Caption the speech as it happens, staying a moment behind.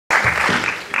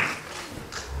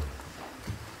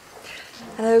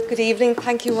Hello, good evening.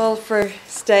 Thank you all for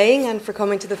staying and for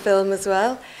coming to the film as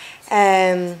well.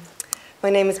 My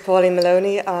name is Pauline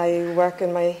Moloney. I work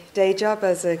in my day job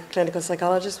as a clinical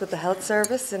psychologist with the Health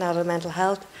Service in adult mental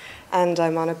health, and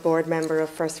I'm on a board member of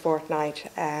First Fortnight.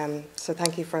 So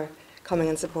thank you for coming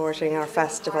and supporting our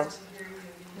festival.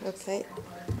 Okay,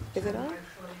 is it on?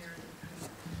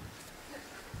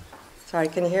 Sorry,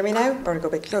 can you hear me now? Or go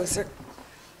a bit closer?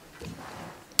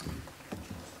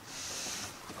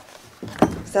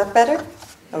 Is that better?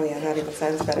 Oh yeah, that even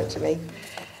sounds better to me.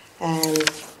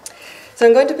 So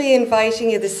I'm going to be inviting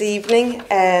you this evening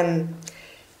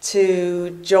to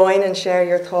join and share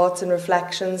your thoughts and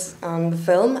reflections on the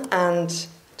film and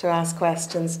to ask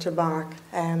questions to Mark.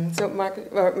 Max,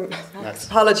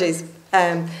 apologies.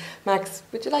 Max,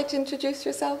 would you like to introduce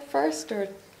yourself first, or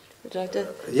would you like to?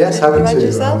 Yes, happy to.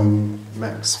 Yourself? I'm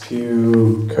Max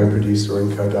Pugh, co-producer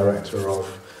and co-director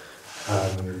of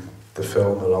the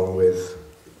film, along with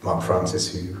Mark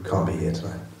Francis, who can't be here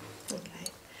tonight.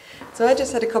 Okay. So I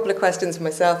just had a couple of questions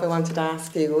myself I wanted to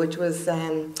ask you, which was,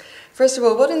 first of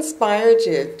all, what inspired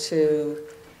you to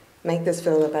make this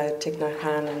film about Thich Nhat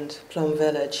Hanh and Plum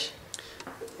Village?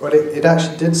 Well, it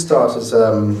actually did start as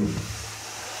an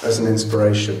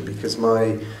inspiration, because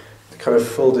my kind of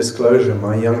full disclosure,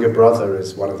 my younger brother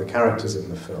is one of the characters in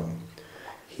the film.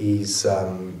 He's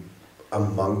a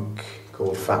monk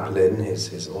called Phap Lin.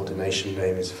 His ordination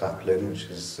name is Phap Lin, which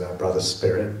is Brother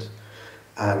Spirit,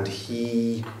 and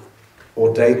he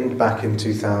ordained back in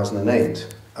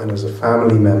 2008, and as a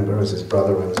family member, as his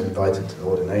brother was invited to the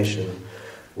ordination,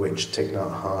 which Thich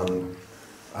Nhat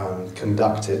Hanh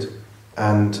conducted,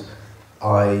 and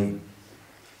I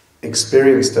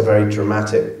experienced a very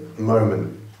dramatic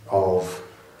moment of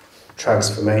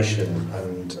transformation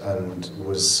and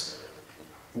was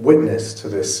witness to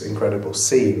this incredible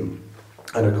scene.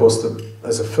 And of course,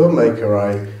 as a filmmaker,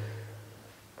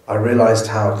 I realised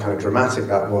how kind of dramatic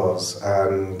that was,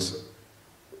 and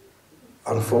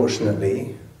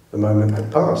unfortunately, the moment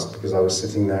had passed because I was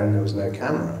sitting there and there was no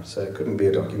camera, so it couldn't be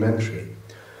a documentary.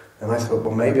 And I thought,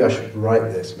 well, maybe I should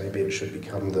write this, maybe it should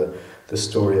become the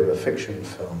story of a fiction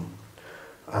film.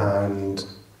 And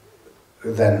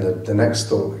then the next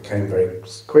thought that came very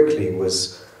quickly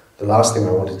was, the last thing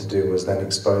I wanted to do was then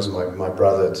expose my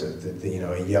brother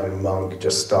to a young monk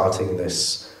just starting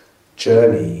this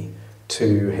journey,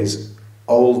 to his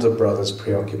older brother's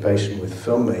preoccupation with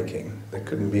filmmaking. There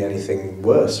couldn't be anything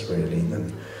worse, really,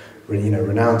 than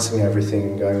renouncing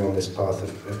everything and going on this path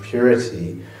of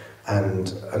purity and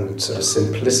sort of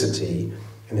simplicity,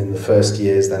 and in the first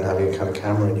years then having a kind of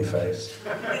camera in your face.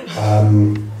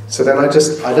 So then I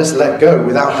just let go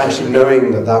without actually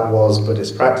knowing that was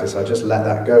Buddhist practice. I just let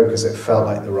that go because it felt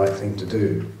like the right thing to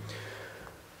do.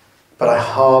 But I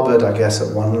harboured, I guess,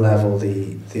 at one level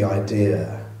the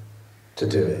idea to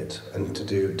do it and to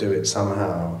do it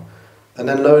somehow. And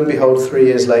then lo and behold, 3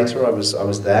 years later, I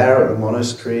was there at the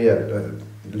monastery at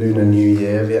Lunar New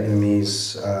Year,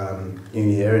 Vietnamese New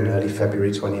Year in early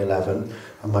February 2011,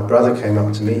 and my brother came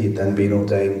up to me. He'd then been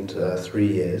ordained 3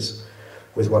 years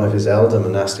with one of his elder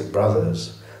monastic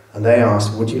brothers, and they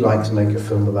asked, would you like to make a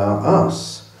film about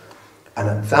us? And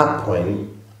at that point,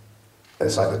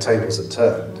 it's like the tables had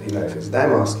turned. If it's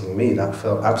them asking me, that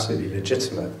felt absolutely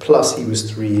legitimate. Plus, he was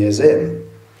 3 years in.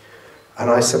 And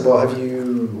I said, well,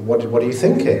 what are you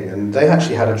thinking? And they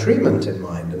actually had a treatment in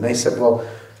mind, and they said, well,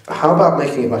 how about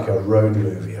making it like a road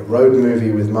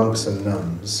movie with monks and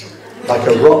nuns, like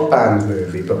a rock band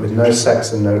movie, but with no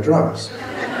sex and no drugs.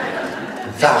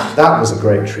 That was a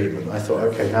great treatment. I thought,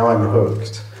 okay, now I'm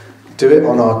hooked. Do it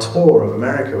on our tour of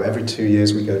America. Every 2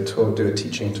 years we go do a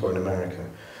teaching tour in America.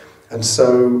 And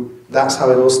so that's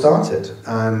how it all started.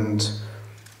 And,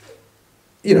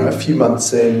 a few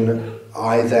months in,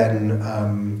 I then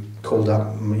called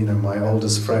up, my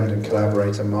oldest friend and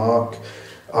collaborator, Mark,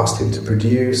 asked him to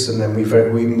produce, and then we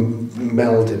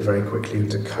melded very quickly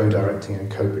into co-directing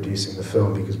and co-producing the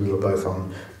film, because we were both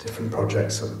on different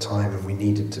projects at the time and we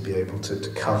needed to be able to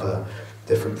cover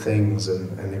different things,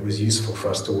 and it was useful for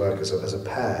us to work as a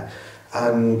pair.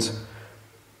 And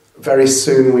very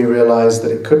soon we realised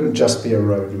that it couldn't just be a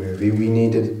road movie. We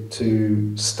needed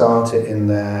to start it in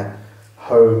their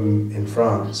home in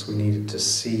France. We needed to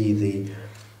see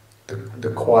the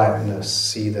quietness,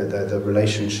 see the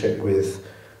relationship with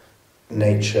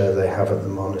nature they have at the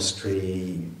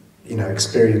monastery,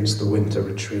 experience the winter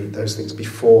retreat, those things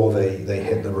before they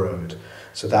hit the road.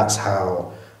 So that's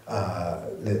how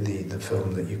the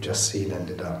film that you've just seen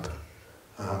ended up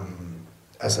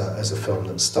as a film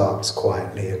that starts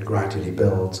quietly and gradually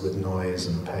builds with noise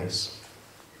and pace.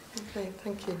 Okay,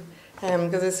 thank you.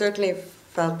 Because it certainly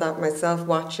felt that myself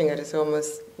watching it. It's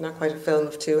almost not quite a film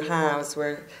of two halves,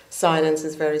 where silence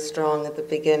is very strong at the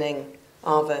beginning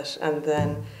of it, and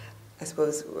then I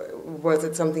suppose, was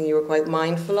it something you were quite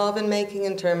mindful of in making,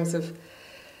 in terms of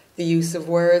the use of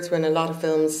words, when a lot of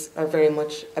films are very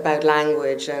much about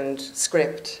language and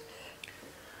script,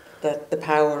 that the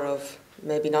power of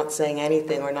maybe not saying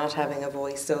anything or not having a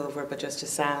voiceover but just a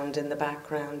sound in the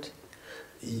background?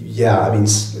 Yeah, I mean,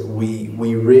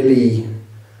 we really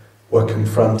were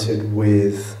confronted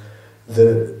with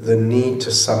the need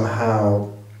to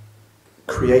somehow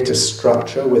create a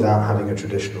structure without having a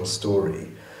traditional story.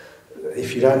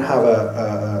 If you don't have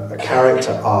a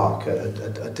character arc,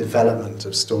 a development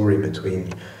of story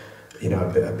between, you know,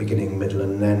 a beginning, middle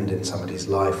and end in somebody's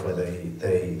life, where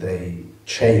they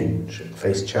change,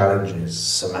 face challenges,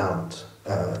 surmount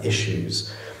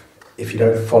issues, if you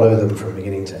don't follow them from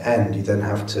beginning to end, you then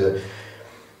have to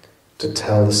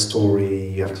tell the story,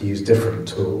 you have to use different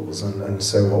tools. And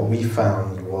so what we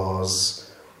found was,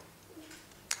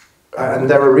 and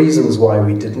there are reasons why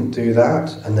we didn't do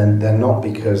that, and then they're not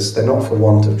for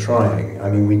want of trying. I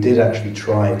mean, we did actually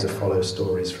try to follow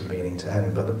stories from beginning to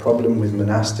end, but the problem with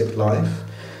monastic life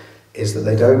is that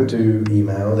they don't do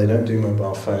email, they don't do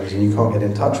mobile phones, and you can't get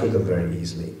in touch with them very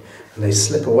easily, and they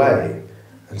slip away.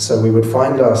 And so we would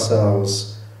find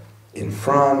ourselves in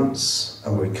France,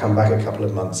 and we'd come back a couple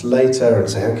of months later and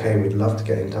say, okay, we'd love to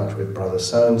get in touch with brother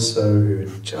so-and-so, who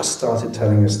had just started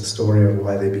telling us the story of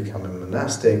why they become a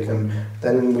monastic, and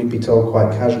then we'd be told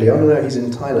quite casually, oh no, he's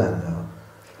in Thailand now.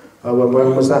 Oh, well,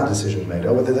 when was that decision made?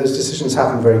 Oh, well, those decisions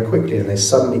happen very quickly, and they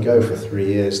suddenly go for 3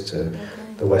 years to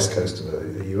the west coast of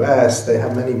the US. They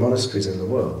have many monasteries in the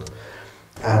world.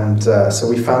 And so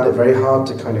we found it very hard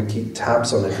to kind of keep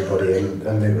tabs on everybody,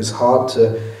 and it was hard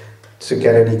to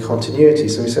get any continuity.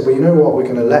 So we said, well, you know what, we're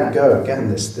going to let go. Again,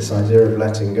 this idea of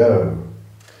letting go.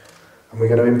 And we're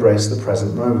going to embrace the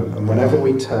present moment. And whenever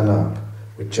we turn up,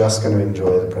 we're just going to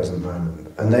enjoy the present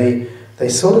moment. And they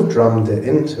sort of drummed it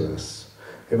into us.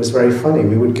 It was very funny.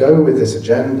 We would go with this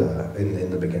agenda in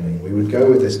the beginning. We would go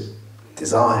with this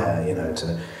desire, you know,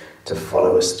 to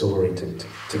follow a story,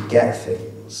 to get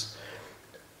things.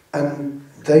 And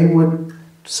they would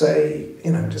say,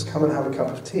 you know, just come and have a cup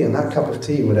of tea, and that cup of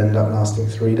tea would end up lasting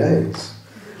 3 days.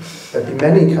 There'd be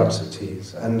many cups of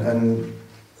teas, and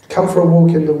come for a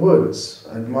walk in the woods.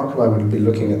 And Mark and I would be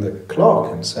looking at the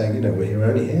clock and saying, you know, we're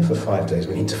only here for 5 days,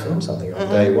 we need to film something on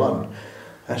day one.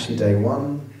 Actually, day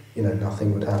one, you know,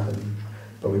 nothing would happen,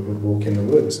 but we would walk in the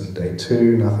woods, and day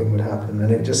two, nothing would happen,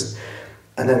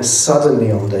 and then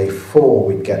suddenly on day 4,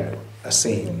 we'd get a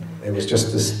scene. It was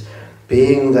just this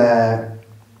being there,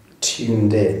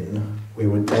 tuned in. We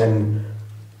were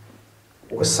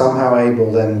somehow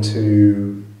able then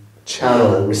to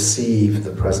channel, receive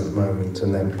the present moment,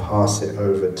 and then pass it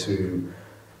over to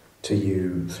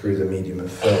you through the medium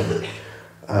of film.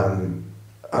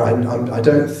 I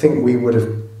don't think we would have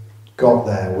got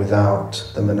there without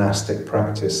the monastic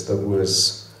practice that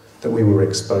we were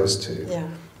exposed to. Yeah.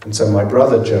 And so my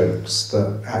brother jokes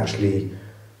that actually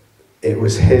it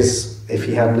was if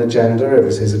he had an agenda, it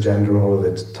was his agenda all of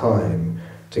the time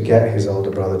to get his older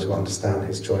brother to understand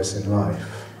his choice in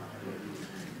life.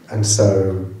 And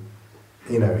so,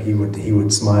 you know, he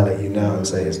would smile at you now and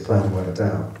say his plan worked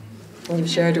out. And you've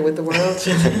shared it with the world.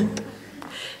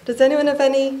 Does anyone have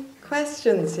any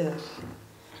questions yet?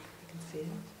 I can see it.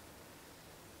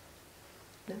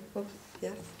 No? Oh,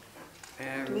 yes?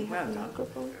 Do we have a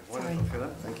microphone? Wonderful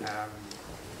film. Thank you.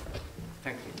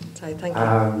 Thank you. Sorry, thank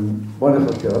you.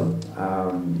 Wonderful film.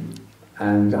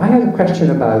 And I had a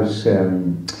question about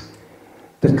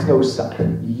the close-up.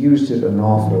 You used it an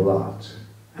awful lot.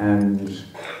 And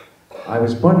I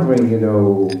was wondering, you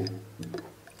know,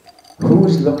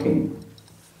 who's looking?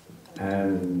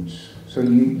 And so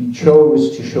you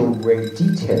chose to show great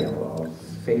detail of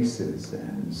faces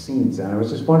and scenes. And I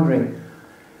was just wondering,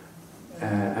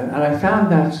 and I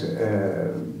found that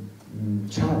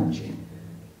challenging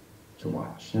to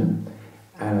watch. And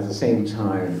at the same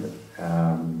time,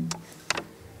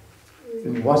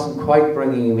 it wasn't quite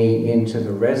bringing me into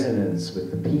the resonance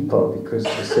with the people because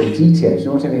it was so detailed. You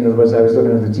know what I mean? In other words, I was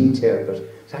looking at the detail, but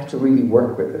I had to really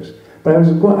work with it. But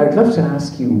I'd love to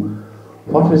ask you,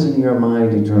 what was in your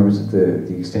mind in terms of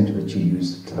the extent to which you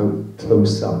used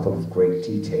close-up of great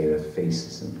detail of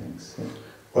faces and things? Yeah.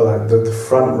 Well, the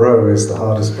front row is the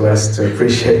hardest place to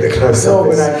appreciate the close-up. No,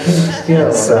 but I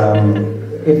think still,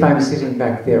 if I'm sitting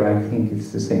back there, I think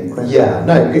it's the same question. Yeah,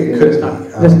 no, it could be.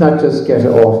 Let's not just get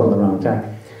off on the wrong track.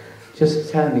 Just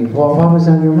tell me, what was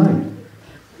on your mind?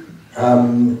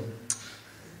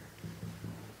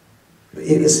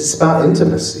 It's about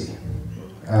intimacy.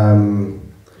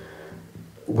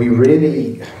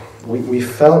 we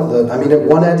felt that, I mean, at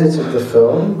one edit of the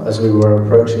film, as we were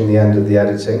approaching the end of the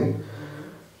editing,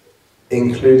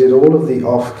 included all of the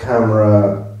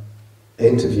off-camera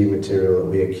interview material that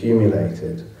we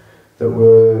accumulated that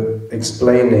were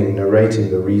explaining,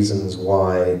 narrating the reasons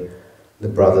why the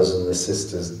brothers and the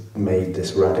sisters made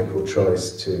this radical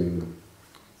choice to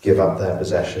give up their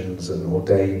possessions and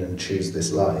ordain and choose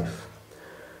this life.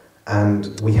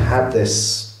 And we had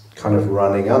this kind of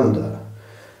running under.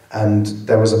 And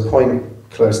there was a point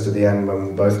close to the end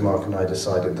when both Mark and I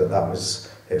decided that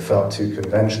it felt too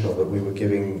conventional, that we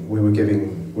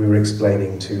were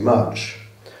explaining too much,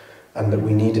 and that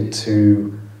we needed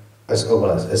to, as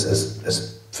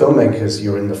filmmakers,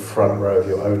 you're in the front row of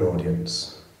your own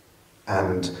audience.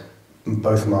 And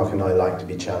both Mark and I like to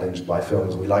be challenged by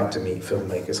films. We like to meet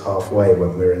filmmakers halfway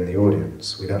when we're in the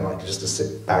audience. We don't like just to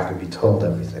sit back and be told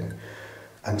everything.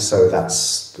 And so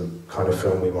that's the kind of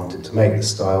film we wanted to make, the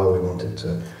style we wanted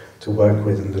to work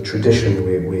with, and the tradition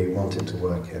we wanted to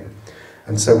work in.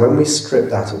 And so when we stripped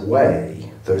that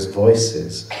away, those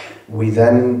voices, we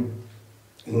then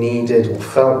needed, or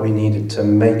felt we needed, to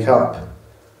make up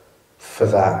for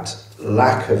that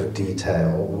lack of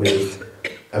detail with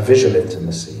a visual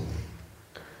intimacy.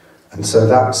 And so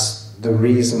that's the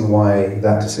reason why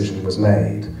that decision was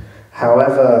made.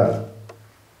 However,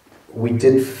 we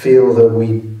did feel that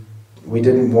we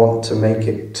didn't want to make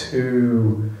it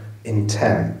too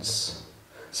intense.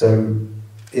 So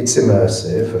it's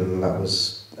immersive, and that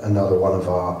was another one of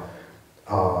our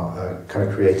kind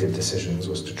of creative decisions,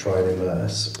 was to try and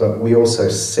immerse. But we also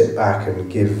sit back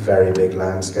and give very big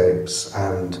landscapes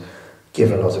and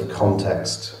give a lot of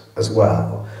context as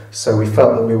well. So we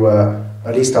felt that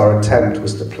at least our attempt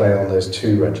was to play on those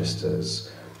two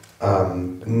registers,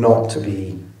 not to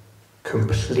be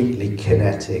completely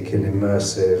kinetic and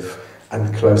immersive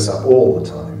and close up all the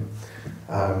time.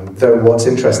 Though what's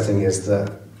interesting is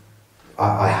that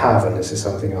I have, and this is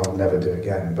something I'll never do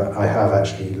again, but I have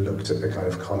actually looked at the kind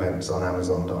of comments on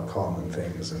Amazon.com and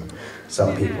things, and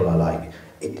some people are like,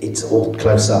 it's all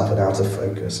close up and out of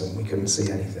focus and we couldn't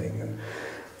see anything. And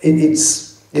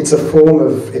it's a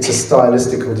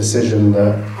stylistical decision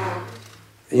that,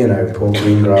 you know, Paul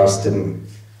Greengrass didn't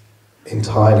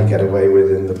entirely get away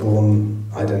with in the Bourne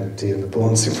Identity and the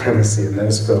Bourne Supremacy in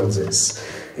those films.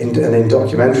 And in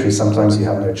documentary, sometimes you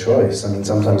have no choice. I mean,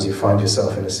 sometimes you find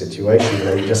yourself in a situation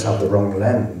where you just have the wrong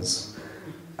lens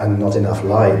and not enough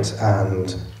light,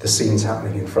 and the scene's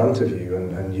happening in front of you,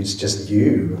 and it's just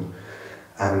you.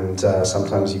 And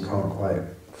sometimes you can't quite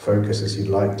focus as you'd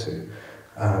like to.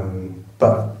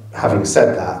 But having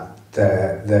said that,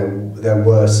 there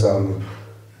were some,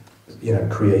 you know,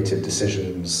 creative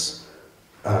decisions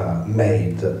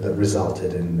made that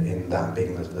resulted in that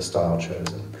being the style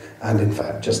chosen. And in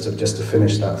fact, just to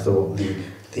finish that thought,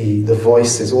 the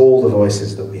voices, all the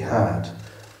voices that we had,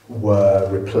 were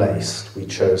replaced. We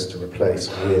chose to replace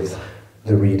with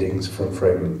the readings from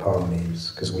Fragrant Palm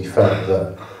Leaves, because we felt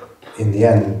that in the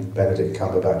end, Benedict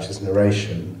Cumberbatch's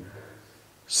narration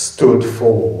stood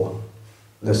for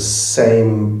the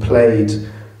same,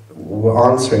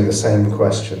 answering the same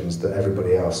questions that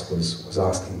everybody else was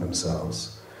asking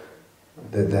themselves.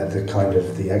 The kind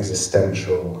of the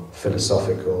existential,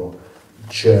 philosophical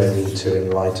journey to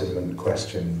enlightenment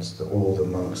questions that all the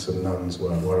monks and nuns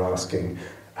were asking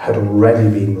had already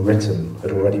been written,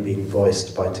 had already been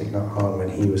voiced by Thich Nhat Hanh when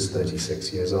he was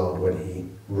 36 years old, when he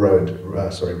wrote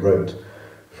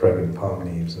Fragrant Palm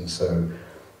Leaves. And so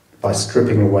by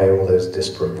stripping away all those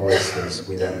disparate voices,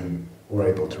 we then were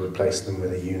able to replace them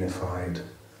with a unified,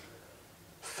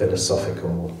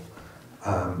 philosophical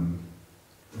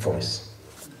voice.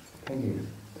 Thank you.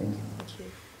 Thank you. Thank you.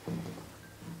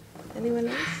 Anyone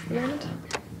else at the moment? I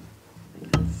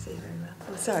can't see very well.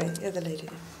 Oh, sorry, the other lady.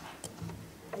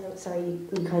 Hello, sorry,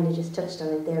 you kind of just touched on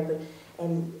it there, but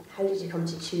how did you come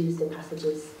to choose the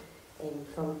passages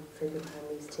from Fragrant Palm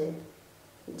Leaves to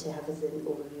have as an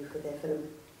overview for the film?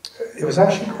 It was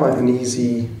actually quite an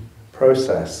easy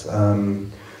process.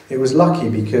 It was lucky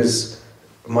because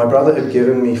my brother had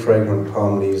given me Fragrant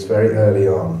Palm Leaves very early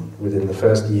on, within the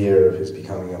first year of his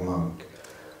becoming a monk.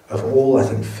 Of all, I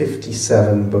think,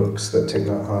 57 books that Thich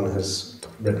Nhat Hanh has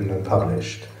written and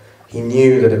published, he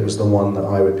knew that it was the one that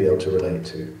I would be able to relate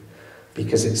to,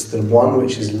 because it's the one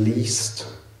which is least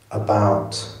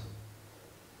about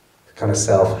kind of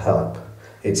self-help.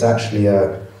 It's actually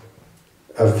a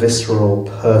visceral,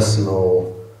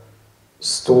 personal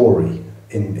story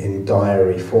in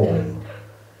diary form.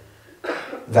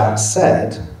 That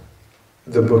said,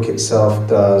 the book itself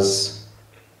does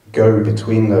go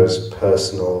between those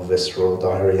personal, visceral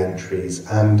diary entries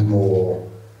and more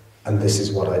and this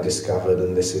is what I discovered,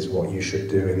 and this is what you should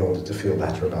do in order to feel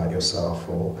better about yourself,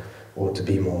 or to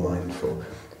be more mindful.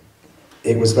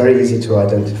 It was very easy to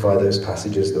identify those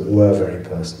passages that were very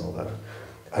personal, though.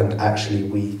 And actually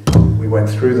we went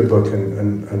through the book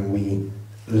and we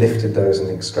lifted those and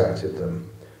extracted them.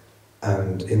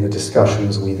 And in the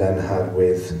discussions we then had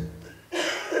with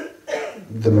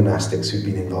the monastics who'd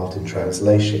been involved in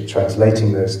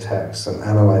translating those texts and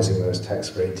analysing those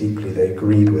texts very deeply, they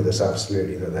agreed with us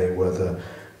absolutely that they were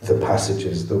the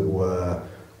passages that were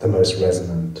the most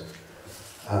resonant.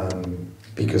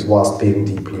 Because whilst being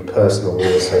deeply personal, we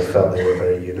also felt they were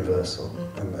very universal.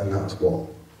 And that's what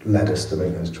led us to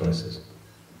make those choices.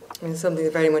 I mean, something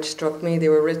that very much struck me, they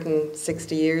were written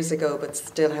 60 years ago, but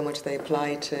still how much they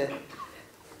apply to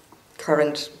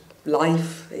current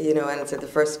life, you know. And so the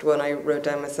first one I wrote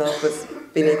down myself was,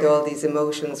 beneath all these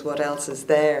emotions, what else is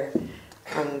there?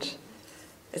 And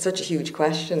it's such a huge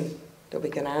question that we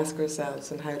can ask ourselves,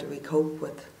 and how do we cope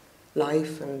with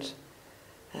life? And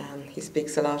he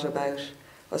speaks a lot about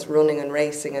us running and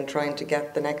racing and trying to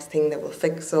get the next thing that will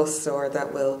fix us, or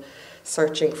that will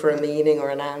searching for a meaning or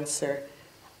an answer.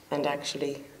 And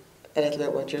actually, a little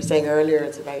bit what you're saying earlier,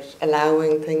 it's about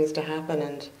allowing things to happen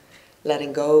and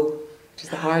letting go, which is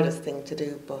the hardest thing to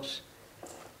do, but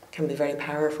can be very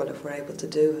powerful if we're able to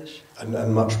do it.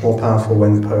 And much more powerful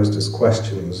when posed as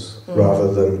questions rather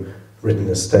than written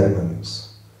as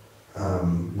statements.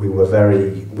 We were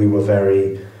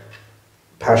very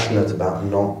passionate about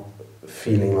not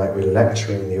feeling like we're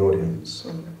lecturing the audience,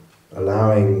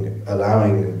 allowing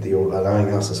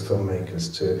us as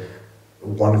filmmakers to,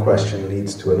 one question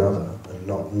leads to another, and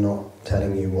not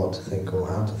telling you what to think or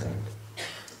how to think.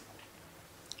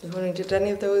 I was wondering, did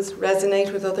any of those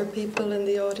resonate with other people in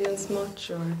the audience much,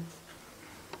 or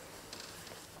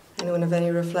anyone have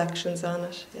any reflections on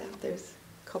it? Yeah, there's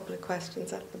a couple of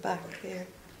questions at the back here.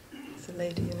 There's a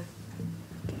lady in it.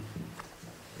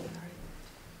 Sorry,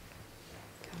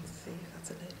 can't see if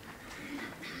that's a lady.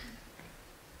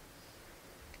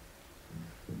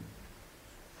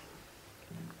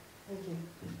 Thank you.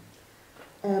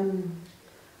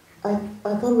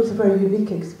 I thought it was a very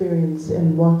unique experience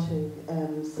in watching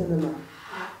cinema.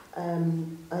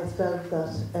 I felt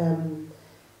that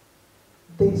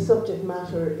the subject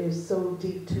matter is so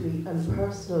deep and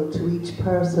personal to each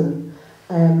person,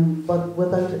 but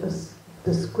without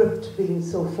the script being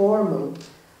so formal.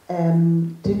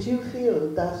 Did you feel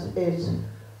that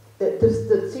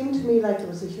it seemed to me like there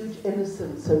was a huge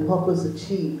innocence in what was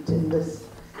achieved in this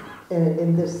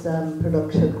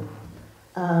production?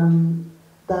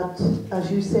 That,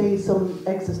 as you say, some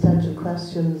existential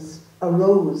questions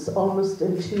arose almost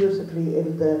intuitively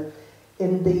in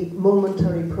the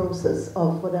momentary process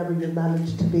of whatever you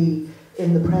managed to be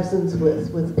in the presence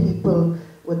with people,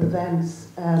 with events,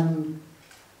 and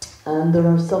there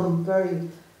are some very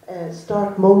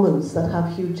stark moments that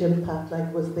have huge impact,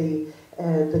 like with the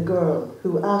girl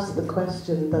who asked the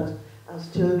question that, as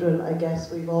children, I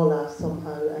guess we've all asked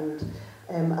somehow,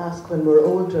 and ask when we're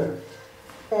older.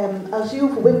 As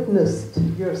you've witnessed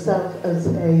yourself as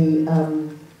a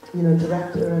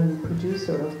director and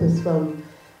producer of this film,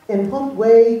 in what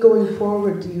way going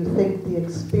forward do you think the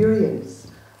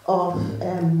experience of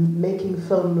making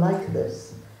film like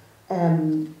this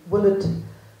will it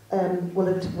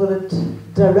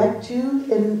direct you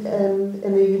in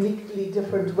a uniquely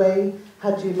different way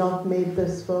had you not made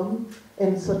this film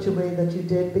in such a way that you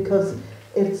did? Because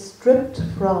it's stripped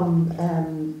from,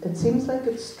 it seems like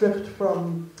it's stripped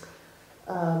from,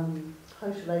 how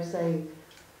should I say,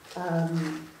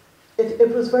 it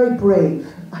was very brave.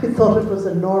 I thought it was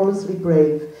enormously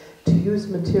brave to use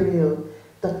material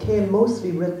that came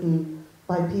mostly written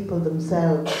by people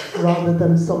themselves rather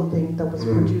than something that was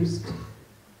produced,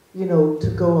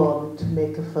 to go on to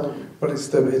make a film. Well, it's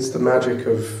the magic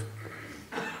of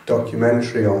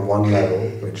documentary on one level,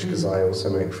 which, because I also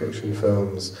make fiction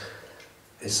films,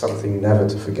 is something never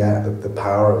to forget, the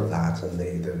power of that, and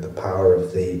the power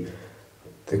of the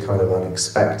kind of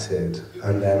unexpected,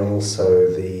 and then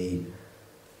also the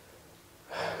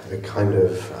kind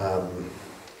of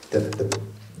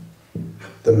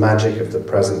the magic of the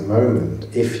present moment,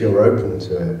 if you're open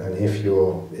to it and if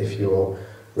you're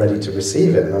ready to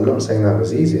receive it. And I'm not saying that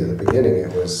was easy at the beginning.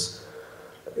 It was,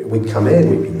 we'd come in,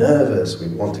 we'd be nervous,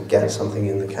 we'd want to get something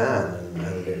in the can,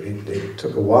 and it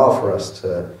took a while for us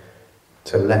to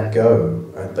let go,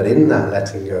 but in that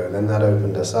letting go, then that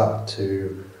opened us up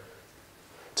to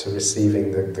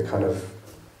receiving the kind of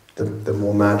the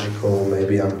more magical,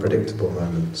 maybe unpredictable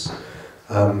moments.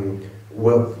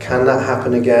 Can that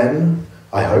happen again?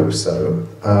 I hope so.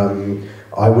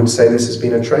 I would say this has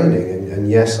been a training, and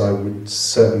yes, I would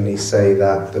certainly say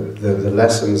that the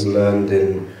lessons learned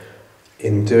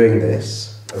in doing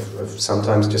this, of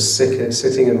sometimes just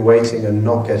sitting and waiting and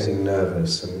not getting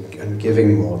nervous and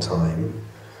giving more time,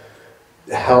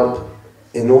 help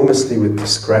enormously with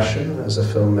discretion as a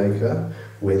filmmaker,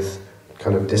 with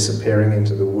kind of disappearing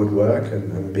into the woodwork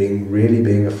and really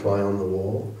being a fly on the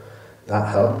wall. That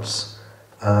helps.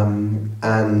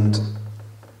 And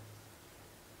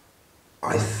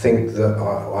I think that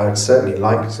I'd certainly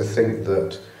like to think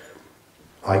that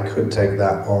I could take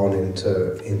that on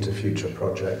into future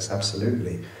projects,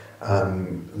 absolutely.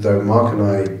 Though Mark and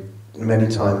I, many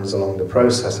times along the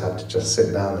process, had to just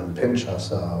sit down and pinch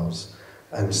ourselves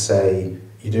and say,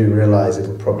 you do realise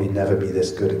it'll probably never be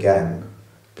this good again,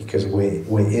 because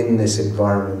we're in this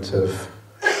environment of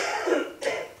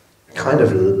kind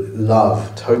of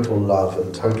love, total love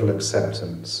and total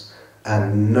acceptance,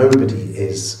 and nobody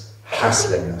is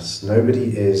hassling us,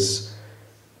 nobody is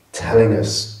telling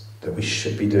us that we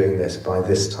should be doing this by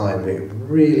this time. We're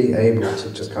really able to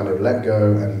just kind of let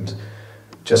go and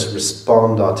just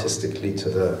respond artistically to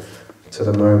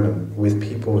the moment with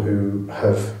people who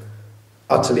have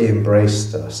utterly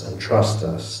embraced us and trust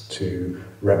us to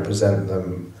represent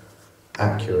them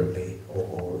accurately,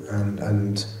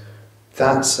 and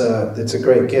that's it's a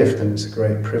great gift and it's a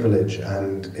great privilege,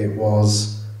 and it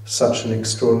was such an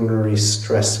extraordinary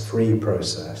stress-free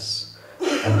process,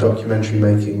 and documentary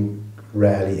making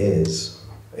rarely is.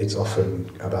 It's often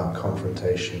about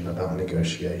confrontation, about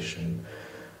negotiation,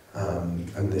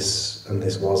 and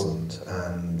this wasn't,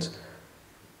 and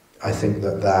I think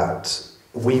that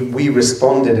we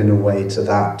responded in a way to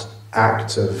that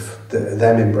act of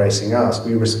them embracing us.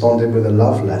 We responded with a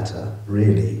love letter,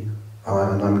 really,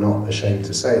 and I'm not ashamed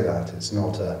to say that. It's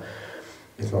not a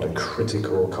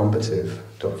critical, combative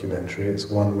documentary. It's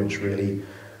one which really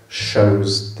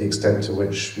shows the extent to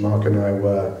which Mark and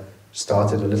I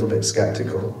started a little bit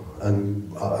sceptical,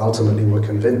 and ultimately were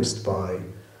convinced by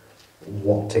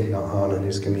what Thich Nhat Hanh and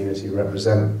his community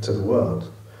represent to the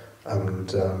world.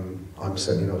 And I'm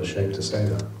certainly not ashamed to say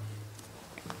that.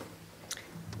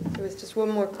 There was just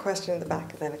one more question in the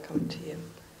back, and then I come to you.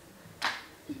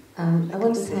 I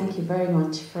want to thank you very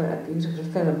much for a beautiful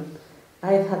film.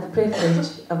 I have had the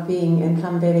privilege of being in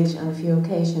Plum Village on a few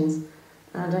occasions,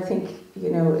 and I think,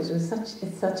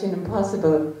 it's such an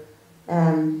impossible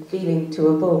feeling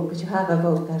to evoke, but you have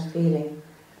evoked that feeling.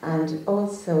 And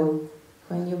also,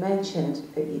 when you mentioned,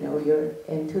 your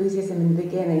enthusiasm in the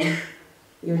beginning,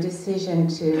 your decision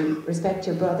to respect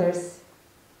your brother's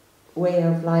way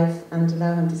of life and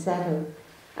allow him to settle.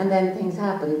 And then things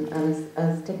happen, and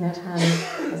as Thich Nhat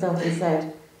Hanh has often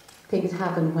said, things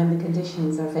happen when the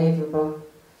conditions are favourable.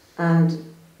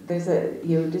 And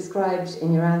you described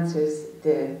in your answers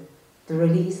the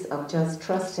release of just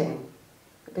trusting,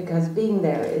 because being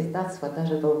there, that's what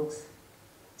that evokes.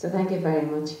 So thank you very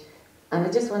much. And I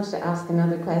just wanted to ask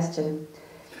another question.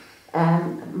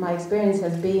 My experience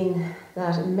has been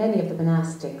that in many of the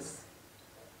monastics,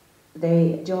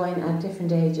 they join at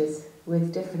different ages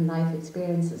with different life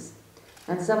experiences.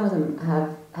 And some of them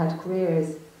have had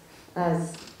careers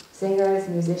as singers,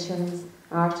 musicians,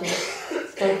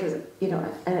 artists, sculptors,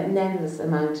 an endless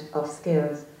amount of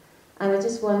skills. And I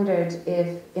just wondered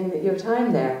if, in your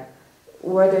time there,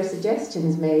 were there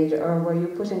suggestions made, or were you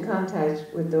put in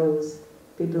contact with those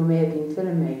people who may have been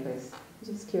filmmakers? I'm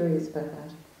just curious about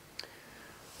that.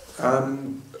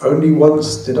 Only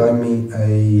once did I meet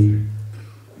a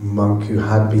monk who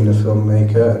had been a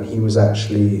filmmaker, and he was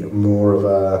actually more of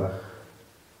a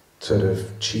sort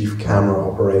of chief camera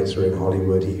operator in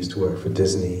Hollywood. He used to work for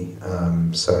Disney,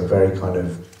 so very kind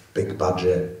of big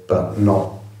budget, but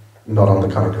not on the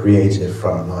kind of creative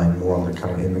front line, more on the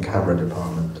kind of in the camera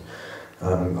department.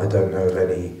 I don't know of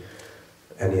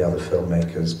any other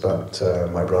filmmakers, but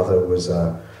my brother was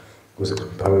a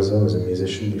composer, was a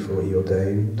musician before he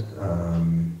ordained.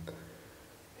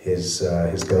 His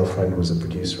girlfriend was a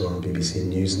producer on BBC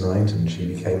Newsnight, and she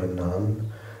became a nun.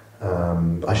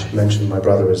 I should mention my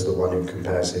brother is the one who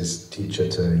compares his teacher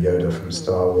to Yoda from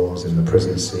Star Wars in the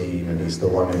prison scene, and he's the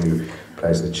one who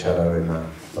plays the cello in the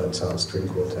Mozart string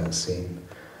quartet scene.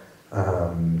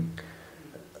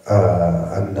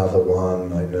 Another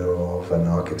one I know of, an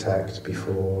architect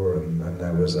before, and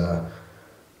there was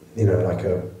like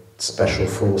a special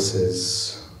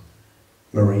forces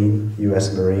Marine,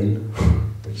 US Marine,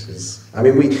 which is,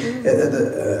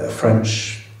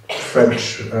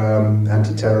 French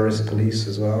anti-terrorist police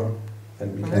as well,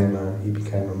 and he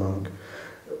became a monk.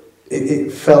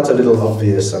 It felt a little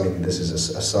obvious. This is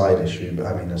a side issue, but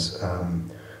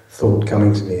thought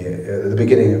coming to me. At the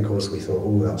beginning, of course, we thought,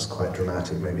 oh, that's quite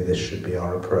dramatic, maybe this should be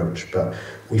our approach. But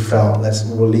we felt,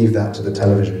 we'll leave that to the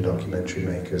television documentary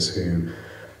makers who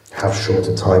have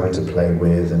shorter time to play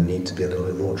with and need to be a little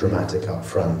bit more dramatic up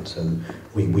front. And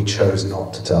we chose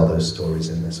not to tell those stories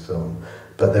in this film.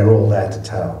 But they're all there to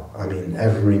tell. I mean,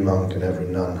 every monk and every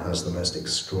nun has the most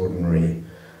extraordinary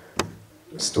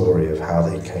story of how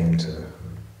they came to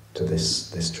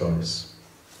this choice.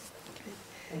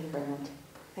 Thank you very much.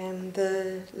 And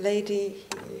the lady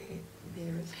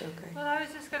here is okay. Well, I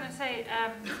was just going to say,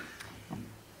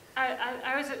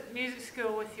 I was at music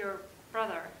school with your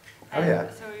brother. Oh yeah.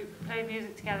 So we played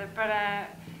music together. But I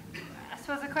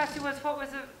suppose the question was, what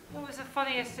was the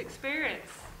funniest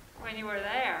experience when you were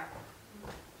there?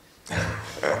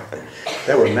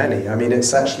 There were many. I mean, it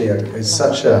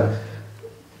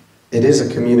is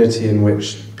a community in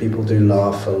which people do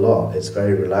laugh a lot. It's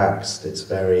very relaxed. It's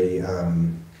very,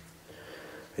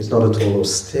 it's not at all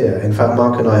austere. In fact,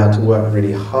 Mark and I had to work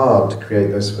really hard to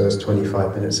create those first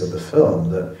 25 minutes of the film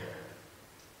that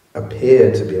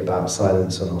appeared to be about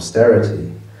silence and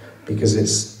austerity, because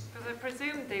it's... Because I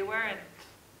presumed they weren't,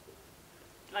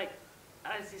 like,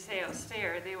 as you say,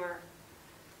 austere. They were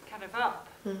kind of up.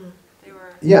 Mm-hmm. They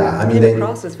were... Yeah, I mean...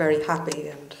 Cross was very happy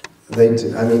and... They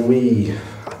do, I mean,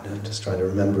 I'm just trying to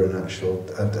remember a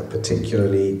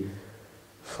particularly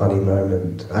funny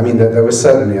moment. I mean, there was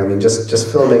certainly, I mean,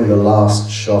 just filming the last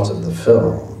shot of the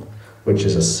film, which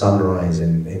is a sunrise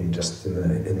in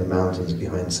the mountains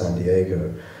behind San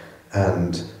Diego,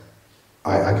 and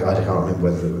I can't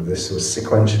remember whether this was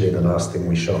sequentially the last thing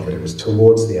we shot, but it was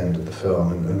towards the end of the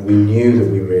film, and we knew that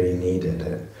we really needed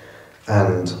it.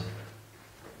 And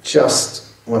just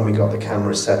when we got the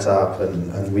camera set up,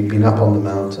 and we'd been up on the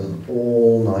mountain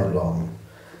all night long,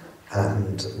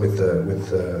 and with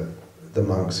the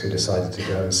monks who decided to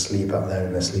go and sleep up there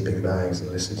in their sleeping bags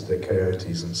and listen to the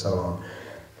coyotes and so on,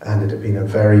 and it had been a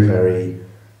very, very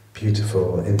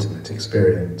beautiful, intimate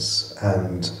experience.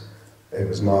 And it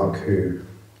was Mark who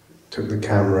took the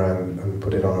camera and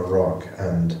put it on a rock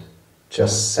and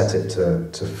just set it to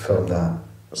film that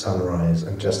sunrise.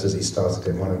 And just as he started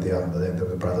it, one of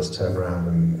the brothers turned around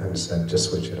and said, just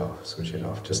switch it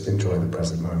off, just enjoy the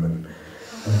present moment.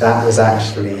 And that was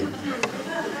actually, you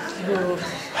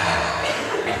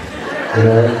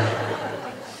know,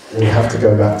 we have to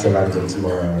go back to London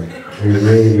tomorrow. We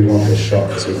really want this shot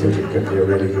because we think it could be a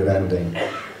really good ending.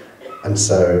 And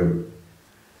so,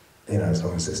 you know, as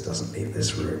long as this doesn't leave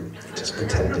this room, he just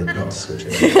pretended not to switch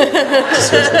it off, to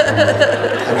switch the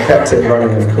camera, and kept it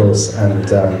running, of course, and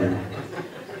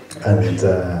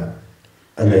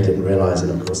they didn't realise it,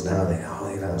 of course. Now they,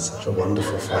 you know, it's such a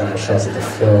wonderful final shot of the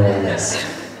film.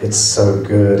 It's so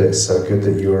good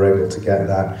that you were able to get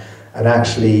that. And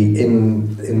actually,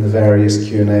 in the various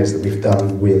Q&As that we've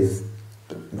done with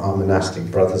our monastic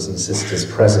brothers and sisters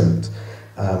present,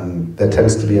 there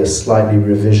tends to be a slightly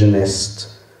revisionist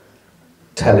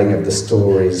telling of the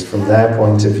stories from their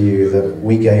point of view, that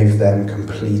we gave them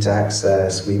complete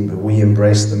access, we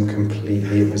embraced them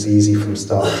completely, it was easy from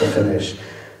start to finish.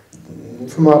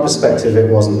 From our perspective, it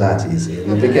wasn't that easy. In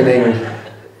the beginning,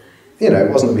 you know,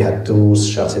 it wasn't that we had doors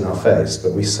shut in our face,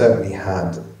 but we certainly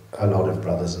had a lot of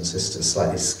brothers and sisters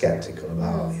slightly skeptical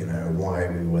about, you know, why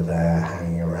we were there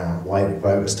hanging around, why it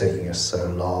was taking us so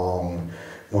long,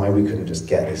 why we couldn't just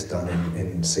get this done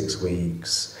in 6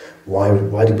 weeks. Why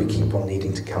did we keep on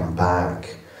needing to come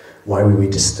back? Why were we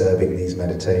disturbing these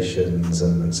meditations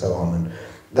and so on? And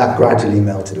that gradually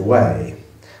melted away.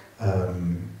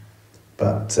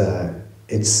 But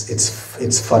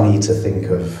it's funny to think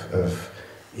of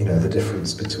you know, the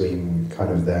difference between kind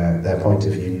of their point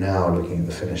of view now, looking at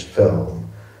the finished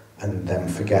film, and them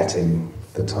forgetting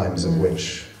the times at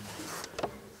which,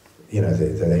 you know,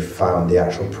 they found the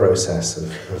actual process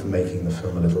of making the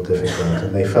film a little difficult,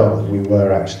 and they felt that we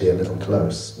were actually a little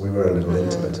close, we were a little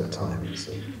intimate at times.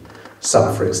 And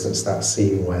some, for instance, that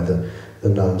scene where the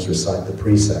nuns recite the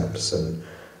precepts, and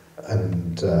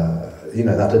you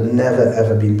know, that had never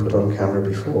ever been put on camera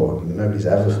before. Nobody's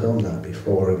ever filmed that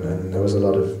before, and there was a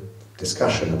lot of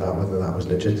discussion about whether that was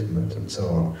legitimate and so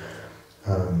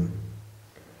on.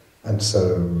 And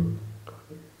so,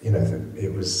 you know,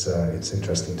 it was. It's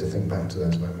interesting to think back to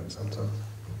those moments sometimes.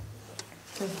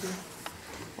 Thank you.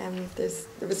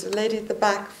 There was a lady at the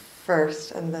back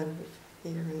first, and then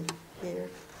here and here.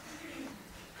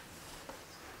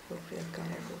 Hopefully, I've got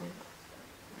everyone.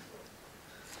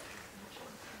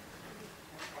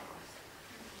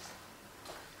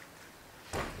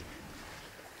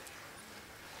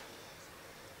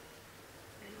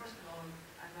 First of all,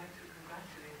 I'd like to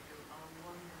congratulate you on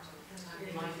wonderful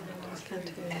mindfulness.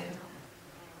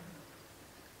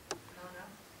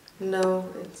 No,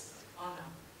 it's... Oh, no.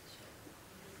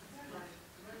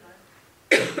 Red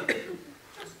light.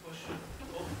 Just push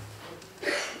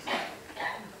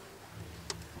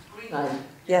green light.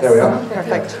 Yes, There we are.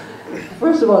 perfect.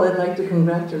 First of all, I'd like to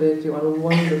congratulate you on a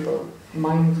wonderful,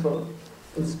 mindful,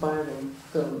 inspiring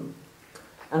film.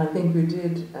 And I think you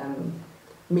did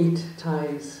meet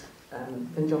Ty's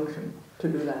injunction to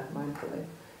do that mindfully.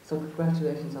 So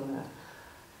congratulations on that.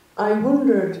 I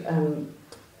wondered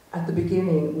at the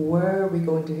beginning, were we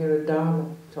going to hear a Dharma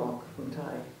talk from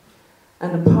Ty?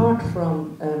 And apart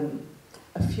from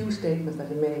a few statements that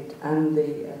he made and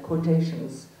the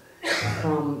quotations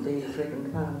from the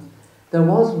Fragrant Plants, there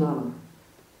was none.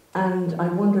 And I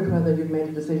wondered whether you'd made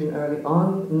a decision early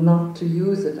on not to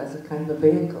use it as a kind of a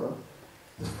vehicle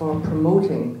for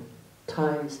promoting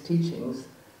Ty's teachings.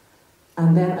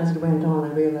 And then as it went on,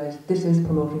 I realized this is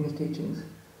promoting his teachings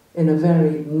in a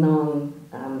very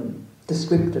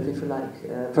non-descriptive, if you like,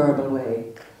 verbal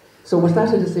way. So was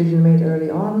that a decision you made early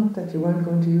on, that you weren't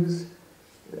going to use?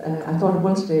 I thought at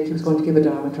one stage he was going to give a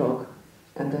Dharma talk,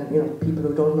 and then, you know, people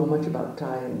who don't know much about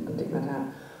Thai and Thich Nhat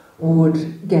Hanh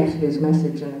would get his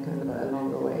message in a kind of a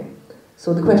longer way.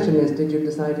 So the question is, did you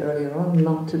decide earlier on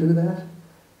not to do that,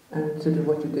 and to do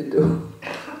what you did do?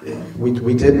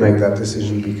 We did make that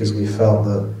decision because we felt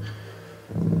that,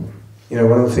 you know,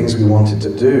 one of the things we wanted to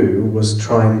do was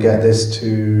try and get this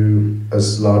to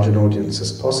as large an audience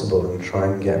as possible and try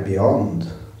and get beyond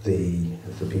the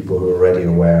people who are already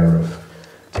aware of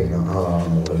Thich Nhat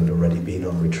Hanh or who had already been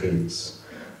on retreats.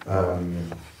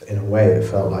 In a way, it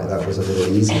felt like that was a little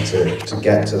easy to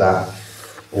get to that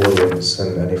audience,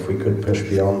 and if we could push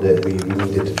beyond it, we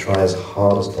needed to try as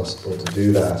hard as possible to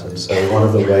do that. And so one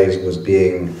of the ways was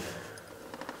being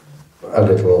a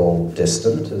little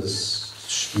distant, as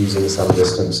using some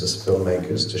distance as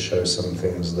filmmakers to show some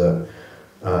things that,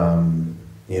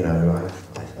 you know,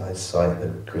 I cite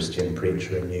the Christian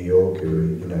preacher in New York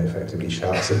who, you know, effectively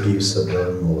shouts abuse at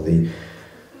them, or the,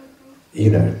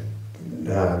 you know,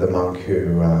 the monk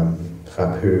who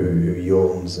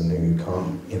yawns and who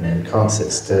can't, you know, can't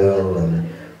sit still, and,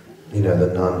 you know,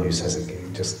 the nun who says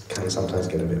it just can sometimes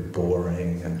get a bit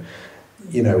boring, and,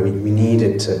 you know, we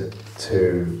needed to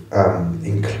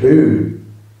include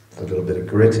a little bit of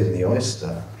grit in the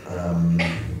oyster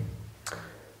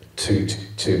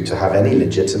to have any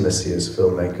legitimacy as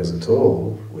filmmakers at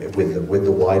all with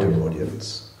the wider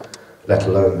audience, let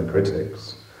alone the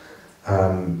critics.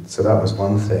 So that was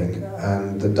one thing,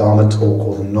 and the Dharma talk,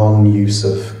 or the non-use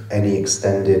of any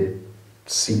extended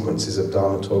sequences of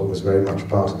Dharma talk, was very much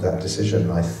part of that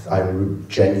decision. I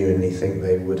genuinely think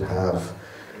they would have,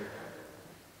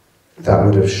 that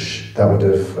would have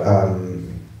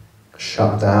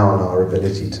shut down our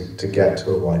ability to get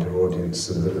to a wider audience.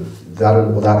 So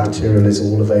that material is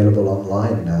all available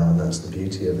online now, and that's the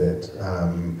beauty of it.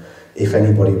 If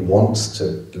anybody wants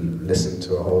to listen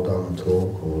to a whole Dharma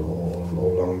talk or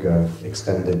longer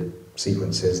extended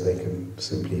sequences, they can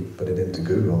simply put it into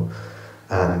Google,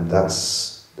 and that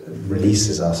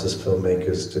releases us as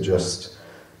filmmakers to just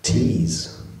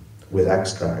tease with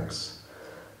extracts.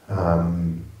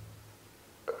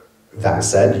 That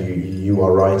said, you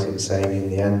are right in saying in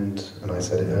the end, and I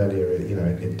said it earlier, you know,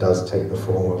 it does take the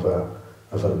form of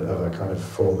a kind of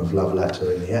form of love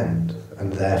letter in the end,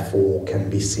 and therefore can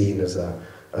be seen as a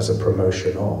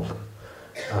promotion of,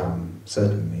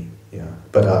 certainly, yeah.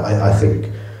 But I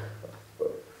think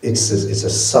it's a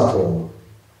subtle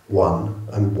one,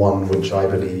 and one which I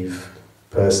believe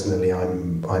personally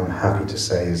I'm happy to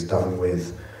say is done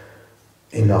with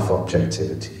enough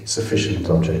objectivity, sufficient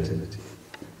objectivity.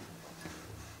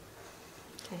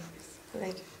 Okay,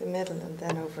 right in the middle and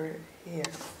then over here.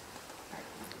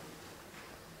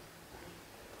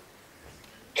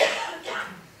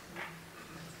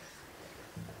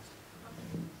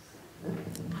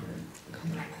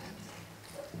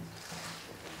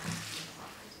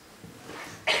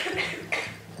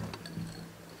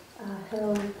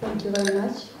 Hello, thank you very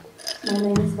much. My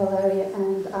name is Valeria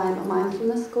and I'm a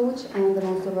mindfulness coach, and I'm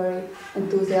also very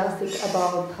enthusiastic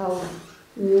about how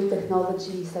new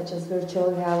technology such as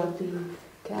virtual reality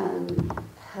can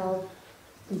help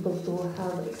people to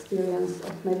have experience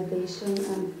of meditation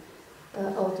and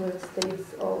altered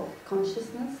states of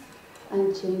consciousness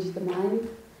and change the mind.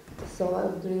 So I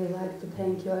would really like to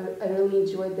thank you. I really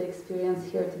enjoyed the experience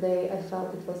here today. I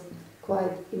felt it was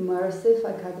quite immersive.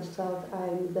 I kind of felt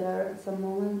I'm there at some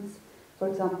moments. For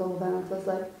example, when it was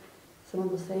like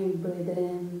someone was saying breathe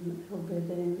in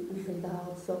and breathe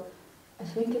out. So I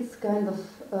think it's kind of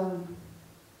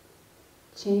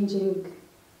changing.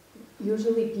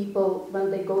 Usually people,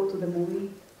 when they go to the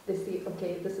movie, they see,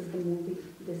 okay, this is the movie,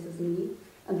 this is me.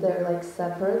 and they're like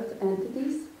separate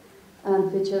entities,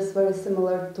 and which is very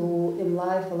similar to in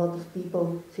life. A lot of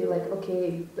people feel like,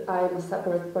 okay, I'm a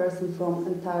separate person from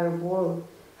entire world.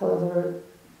 However,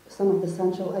 some of the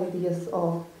central ideas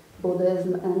of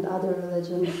Buddhism and other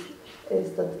religions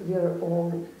is that we are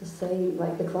all the same,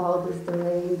 like the cloud is the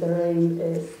rain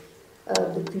is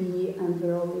the tea, and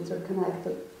we're all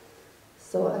interconnected.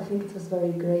 So I think it was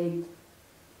very great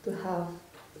to have,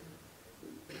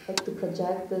 like, to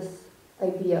project this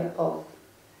idea of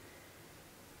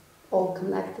all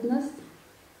connectedness,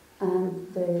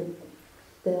 and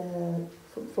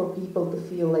for people to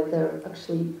feel like they're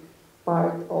actually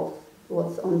part of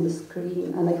what's on the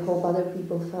screen, and I hope other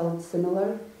people felt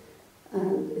similar.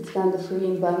 And it's kind of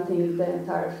reinventing the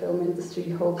entire film industry,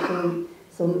 hopefully.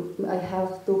 So I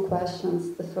have two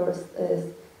questions. The first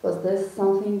is, was this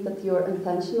something that your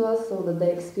intention was, so that the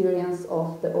experience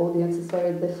of the audience is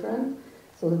very different,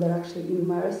 so that they're actually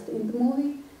immersed in the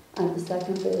movie? And the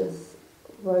second is,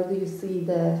 where do you see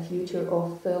the future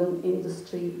of film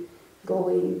industry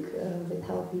going with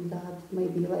helping that?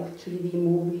 Maybe like 3D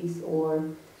movies or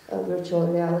virtual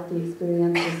reality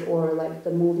experiences, or like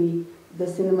the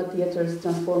cinema theaters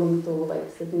transforming to like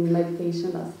sitting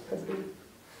meditation as has been.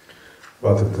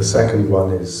 Well, the second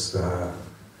one is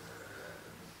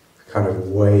kind of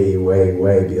way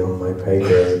beyond my pay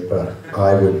grade, but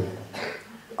I would,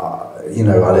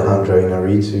 Alejandro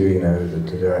Inarritu,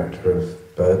 the director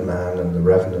of Birdman and The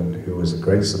Revenant, who was a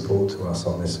great support to us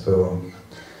on this film,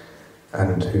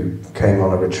 and who came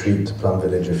on a retreat to Plum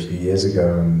Village a few years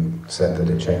ago and said that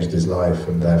it changed his life,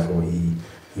 and therefore he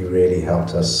really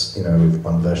helped us, with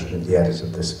one version of the edit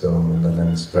of this film, and then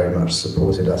has very much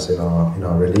supported us in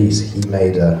our release. He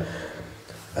made an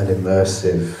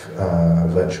immersive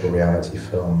virtual reality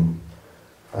film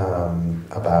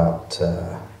about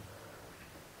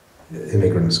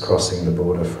immigrants crossing the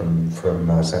border from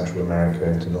Central America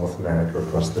into North America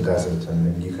across the desert,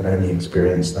 and you can only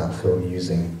experience that film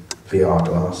using VR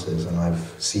glasses, and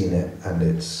I've seen it, and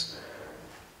it's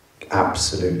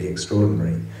absolutely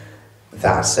extraordinary.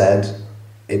 That said,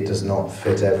 it does not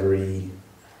fit every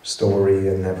story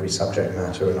and every subject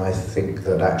matter, and I think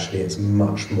that actually it's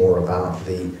much more about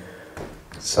the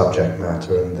subject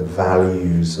matter and the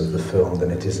values of the film than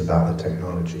it is about the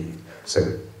technology.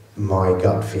 So my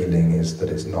gut feeling is that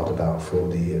it's not about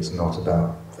 4D, it's not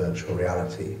about virtual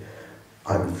reality.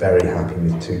 I'm very happy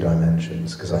with 2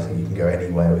 dimensions, because I think you can go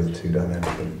anywhere with 2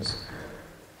 dimensions.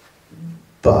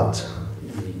 But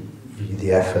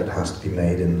the effort has to be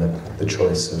made in the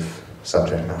choice of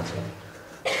subject matter.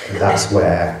 And that's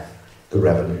where the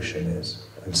revolution is.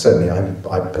 And certainly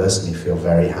I personally feel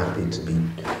very happier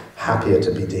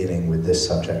to be dealing with this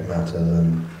subject matter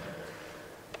than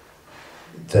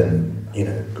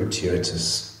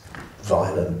gratuitous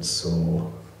violence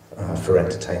or for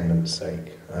entertainment's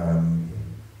sake,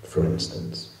 for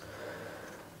instance.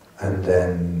 And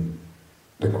then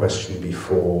the question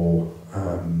before,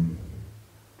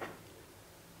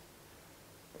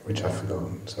 which I've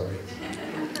forgotten, sorry.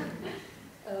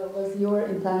 Was your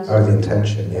intention? Oh, the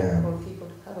intention, yeah. For people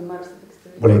to have immersive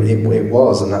experience? Well, it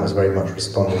was, and that was very much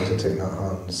responding to Thich Nhat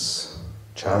Hanh's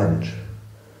challenge.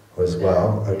 Was,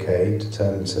 well, okay, to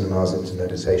turn cinemas into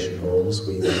meditation halls,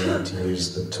 we need to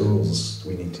use the tools,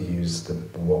 we need to use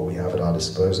what we have at our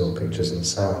disposal, pictures and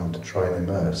sound, to try and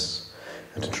immerse,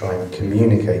 and to try and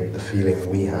communicate the feeling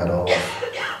we had of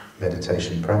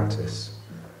meditation practice.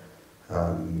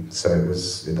 So it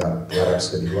was, that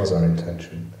absolutely was our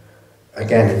intention.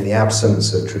 Again, in the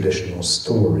absence of traditional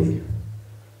story,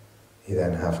 you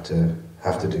then have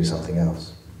to do something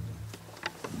else.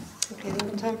 Okay, we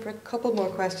have time for a couple more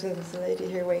questions. There's a lady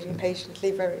here waiting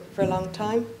patiently for a long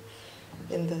time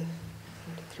in the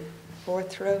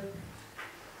 4th row.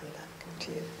 And that come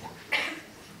to you.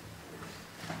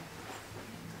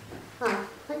 Hi,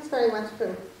 thanks very much for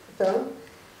the film.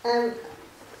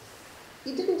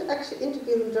 You didn't actually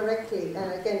interview them directly,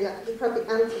 and again, you probably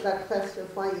answered that question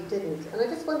of why you didn't. And I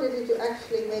just wondered, did you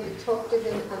actually maybe talk to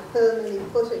him and film any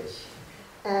footage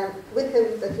with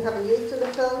him that you haven't used in the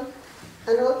film?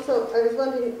 And also, I was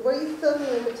wondering, were you filming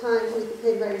at the time when he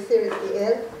became very seriously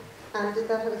ill? And did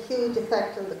that have a huge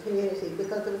effect on the community?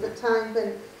 Because there was a time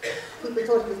when people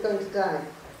thought he was going to die.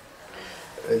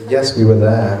 Yes, we were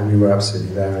there. We were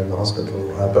absolutely there in the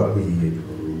hospital, but we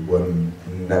were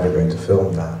never going to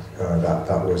film that.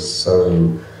 That was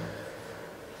so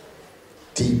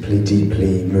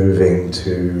deeply moving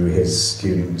to his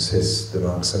students, the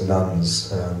monks and nuns.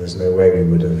 There's no way we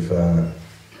would have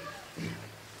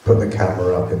put the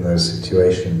camera up in those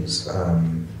situations.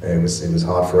 It was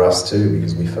hard for us too,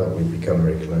 because we felt we'd become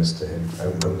very close to him.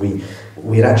 And we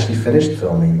had actually finished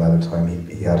filming by the time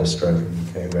he had a stroke and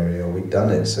became very ill. We'd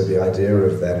done it, so the idea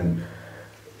of then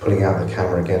pulling out the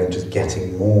camera again and just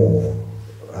getting more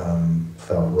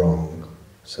felt wrong.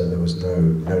 So there was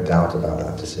no doubt about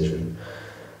that decision.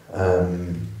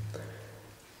 And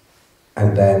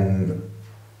then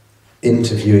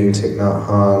interviewing Thich Nhat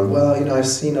Hanh, well, you know, I've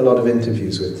seen a lot of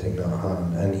interviews with Thich Nhat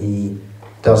Hanh, and he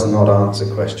does not answer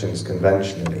questions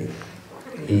conventionally.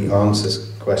 He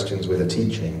answers questions with a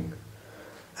teaching,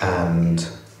 and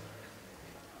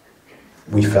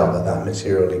we felt that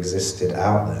material existed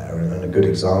out there. And a good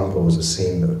example was a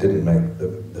scene that didn't make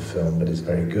the film, but is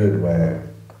very good, where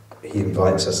he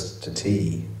invites us to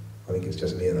tea. I think it's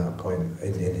just near that point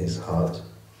in his hut,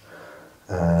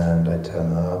 and I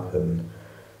turn up, and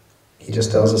he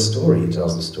just tells a story. He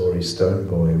tells the story Stone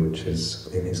Boy, which is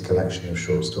in his collection of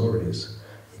short stories.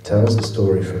 He tells the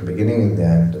story from beginning and the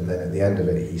end, and then at the end of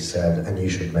it he said, "And you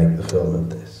should make the film of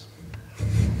this."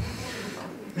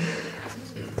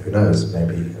 Who knows,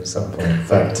 maybe at some point.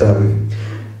 But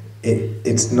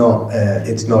it's not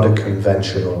a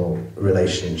conventional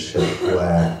relationship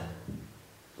where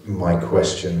my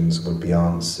questions would be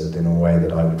answered in a way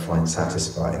that I would find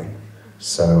satisfying.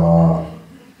 So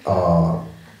our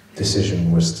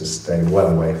decision was to stay well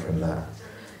away from that,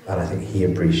 and I think he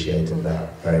appreciated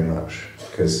that very much,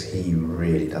 because he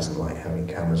really doesn't like having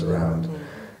cameras around.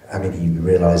 I mean, he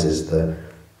realizes the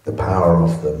power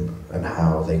of them and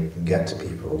how they can get to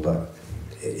people, but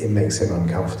it makes him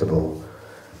uncomfortable,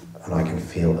 and I can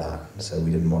feel that. So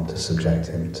we didn't want to subject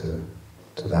him to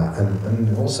that,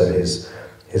 and also his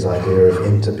idea of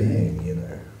interbeing. You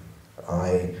know,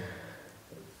 I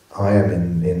am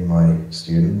in my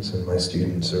students, and my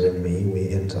students are in me. We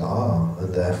inter-are,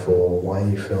 and therefore, why are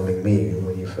you filming me? And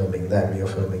when you're filming them, you're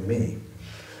filming me.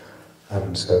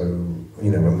 And so,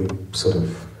 you know, when we sort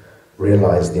of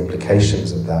realised the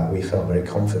implications of that, we felt very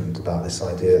confident about this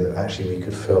idea that actually we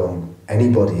could film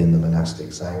anybody in the monastic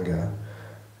Sangha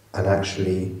and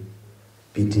actually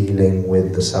be dealing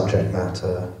with the subject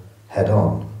matter head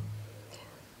on.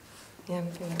 Yeah, I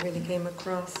think that really came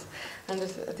across. And I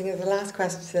think the last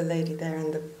question to the lady there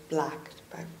in the black,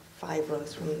 about 5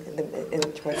 rows from in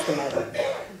towards the middle.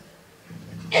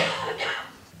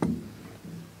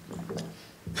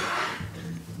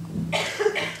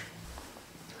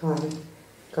 Hi.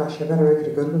 Gosh, I better make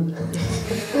it a good one.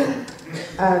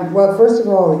 Well, first of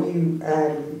all, you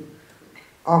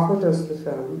offered us the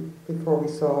film before we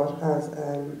saw it as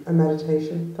a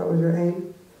meditation. That was your aim.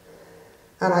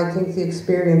 And I think the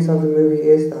experience of the movie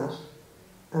is that,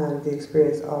 and the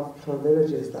experience of Plum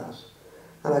Village is that.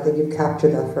 And I think you've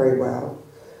captured that very well.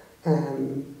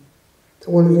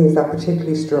 One of the things that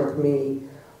particularly struck me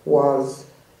was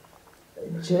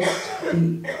just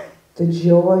the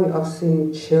joy of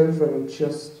seeing children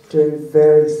just doing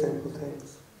very simple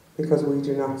things, because we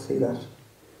do not see that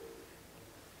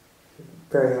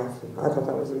very often. I thought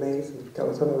that was amazing. I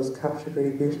thought that was captured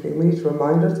really beautifully. We need to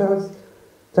remind ourselves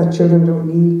that children don't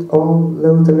need all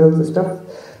loads and loads of stuff.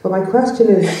 But my question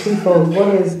is twofold.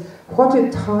 One is, what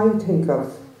did Ty think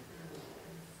of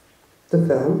the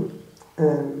film?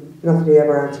 Not that he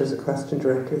ever answers a question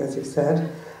directly, as you said.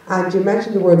 And you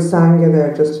mentioned the word Sangha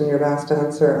there just in your last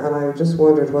answer, and I just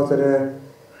wondered, was it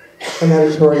an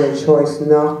editorial choice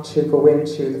not to go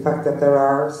into the fact that there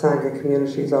are Sangha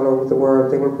communities all over the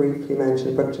world? They were briefly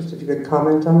mentioned, but just if you could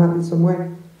comment on that in some way.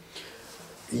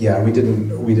 Yeah, we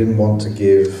didn't want to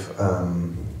give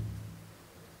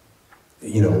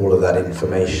you know, all of that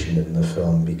information in the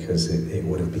film, because it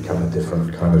would have become a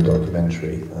different kind of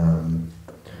documentary. And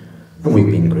we've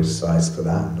been criticised for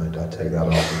that, and I take that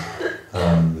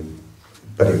on.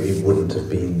 But it wouldn't have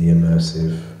been the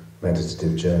immersive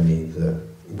meditative journey that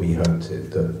we hoped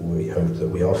that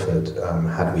we offered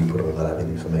had we put all that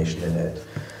information in it.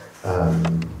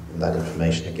 That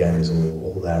information again is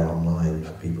all there online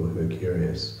for people who are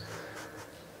curious.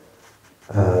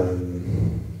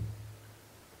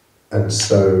 And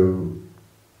so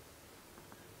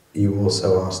you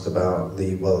also asked about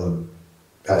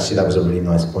actually that was a really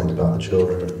nice point about the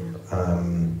children.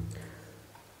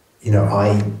 You know,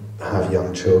 I have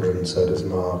young children, so does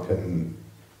Mark, and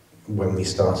when we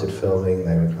started filming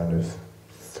they were kind of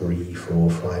 3,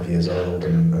 4, 5 years old,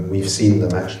 and we've seen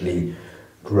them actually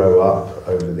grow up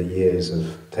over the years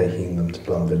of taking them to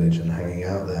Plum Village and hanging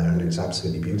out there, and it's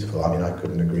absolutely beautiful. I mean, I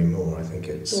couldn't agree more. I think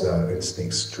it's an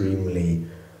extremely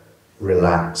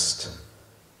relaxed,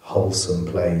 wholesome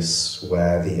place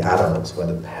where the adults, where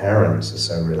the parents are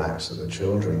so relaxed that the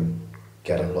children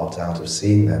get a lot out of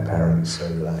seeing their parents so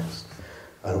relaxed,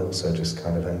 and also just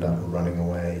kind of end up running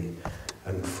away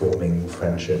and forming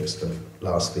friendships that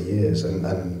last for years.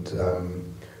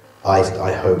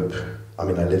 I hope, I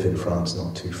mean, I live in France,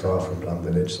 not too far from Plum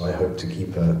Village, so I hope to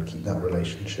keep that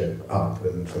relationship up,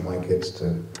 and for my kids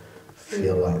to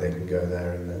feel like they can go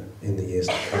there in the years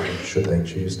to come, should they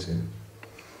choose to.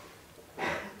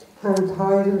 And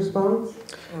Ty's response?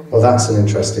 Well, that's an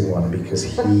interesting one, because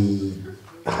he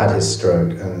had his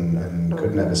stroke and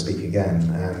could never speak again.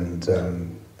 And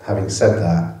having said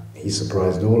that, he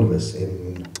surprised all of us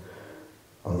on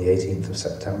the 18th of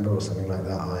September or something like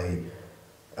that.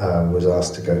 I was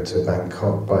asked to go to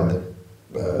Bangkok by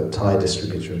the Thai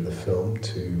distributor of the film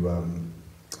to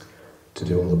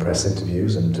do all the press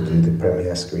interviews and to do the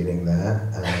premiere screening there.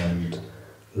 And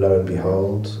lo and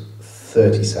behold,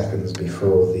 30 seconds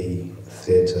before the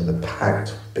theatre, the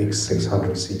packed big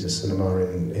 600-seater cinema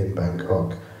in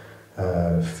Bangkok,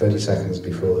 30 seconds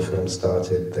before the film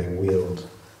started, they wheeled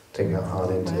Thich Nhat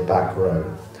Hanh into the back row.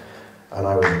 And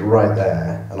I was right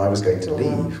there, and I was going to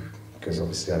leave, because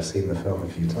obviously I've seen the film a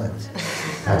few times.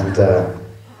 And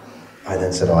I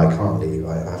then said, oh, I can't leave,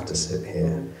 I have to sit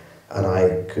here. And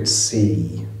I could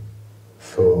see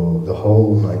for the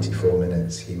whole 94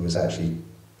 minutes, he was actually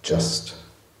just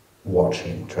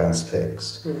watching,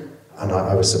 transfixed. And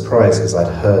I was surprised, because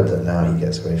I'd heard that now he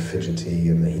gets very fidgety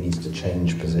and that he needs to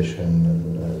change position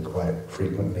and quite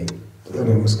frequently. But then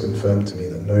it was confirmed to me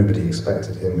that nobody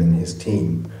expected him in his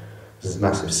team. There's this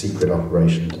massive secret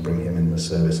operation to bring him in the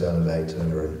service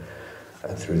elevator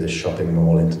and through this shopping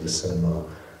mall into the cinema.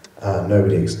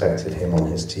 Nobody expected him on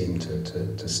his team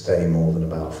to stay more than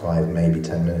about 5, maybe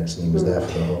 10 minutes, and he was there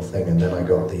for the whole thing. And then I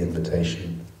got the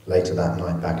invitation later that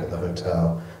night back at the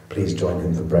hotel, please join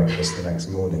him for breakfast the next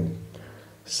morning.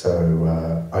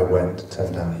 So I went,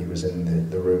 turned out he was in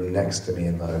the room next to me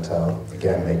in the hotel.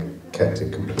 Again, they kept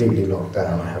it completely locked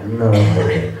down, I have no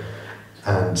idea.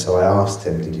 And so I asked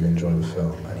him, did you enjoy the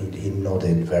film? And he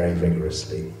nodded very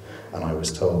vigorously. And I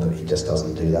was told that he just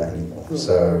doesn't do that anymore.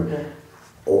 So,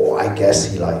 or I guess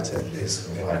he liked it, is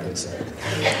all I can say.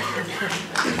 Thank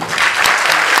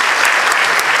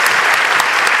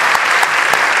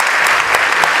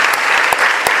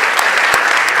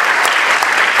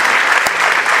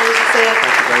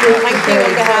you.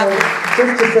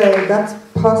 Just to say, that's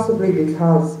possibly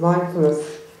because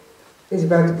mindfulness is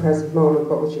about the present moment,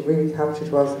 but what you really captured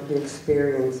was the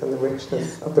experience and the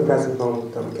richness of the present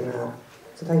moment that we can have.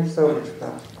 So thank you so much for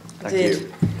that. Indeed.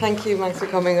 Thank you, Max, for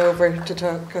coming over to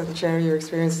talk and share your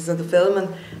experiences of the film,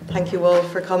 and thank you all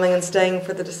for coming and staying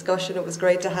for the discussion. It was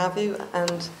great to have you,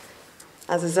 and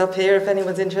as is up here, if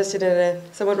anyone's interested in a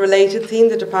somewhat related theme,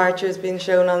 The Departure is being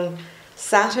shown on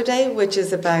Saturday, which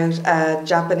is about a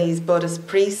Japanese Buddhist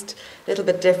priest, a little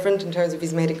bit different in terms of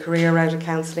he's made a career out of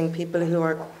counselling people who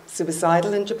are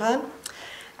suicidal in Japan.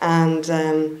 And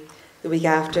the week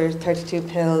after, 32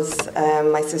 Pills,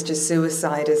 My Sister's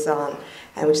Suicide is on,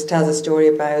 which tells a story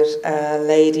about a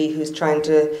lady who's trying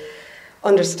to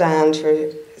understand her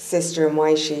sister and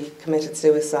why she committed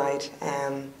suicide.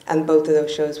 And both of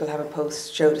those shows will have a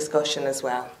post-show discussion as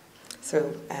well.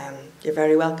 So you're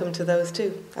very welcome to those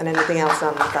too, and anything else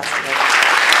on the festival.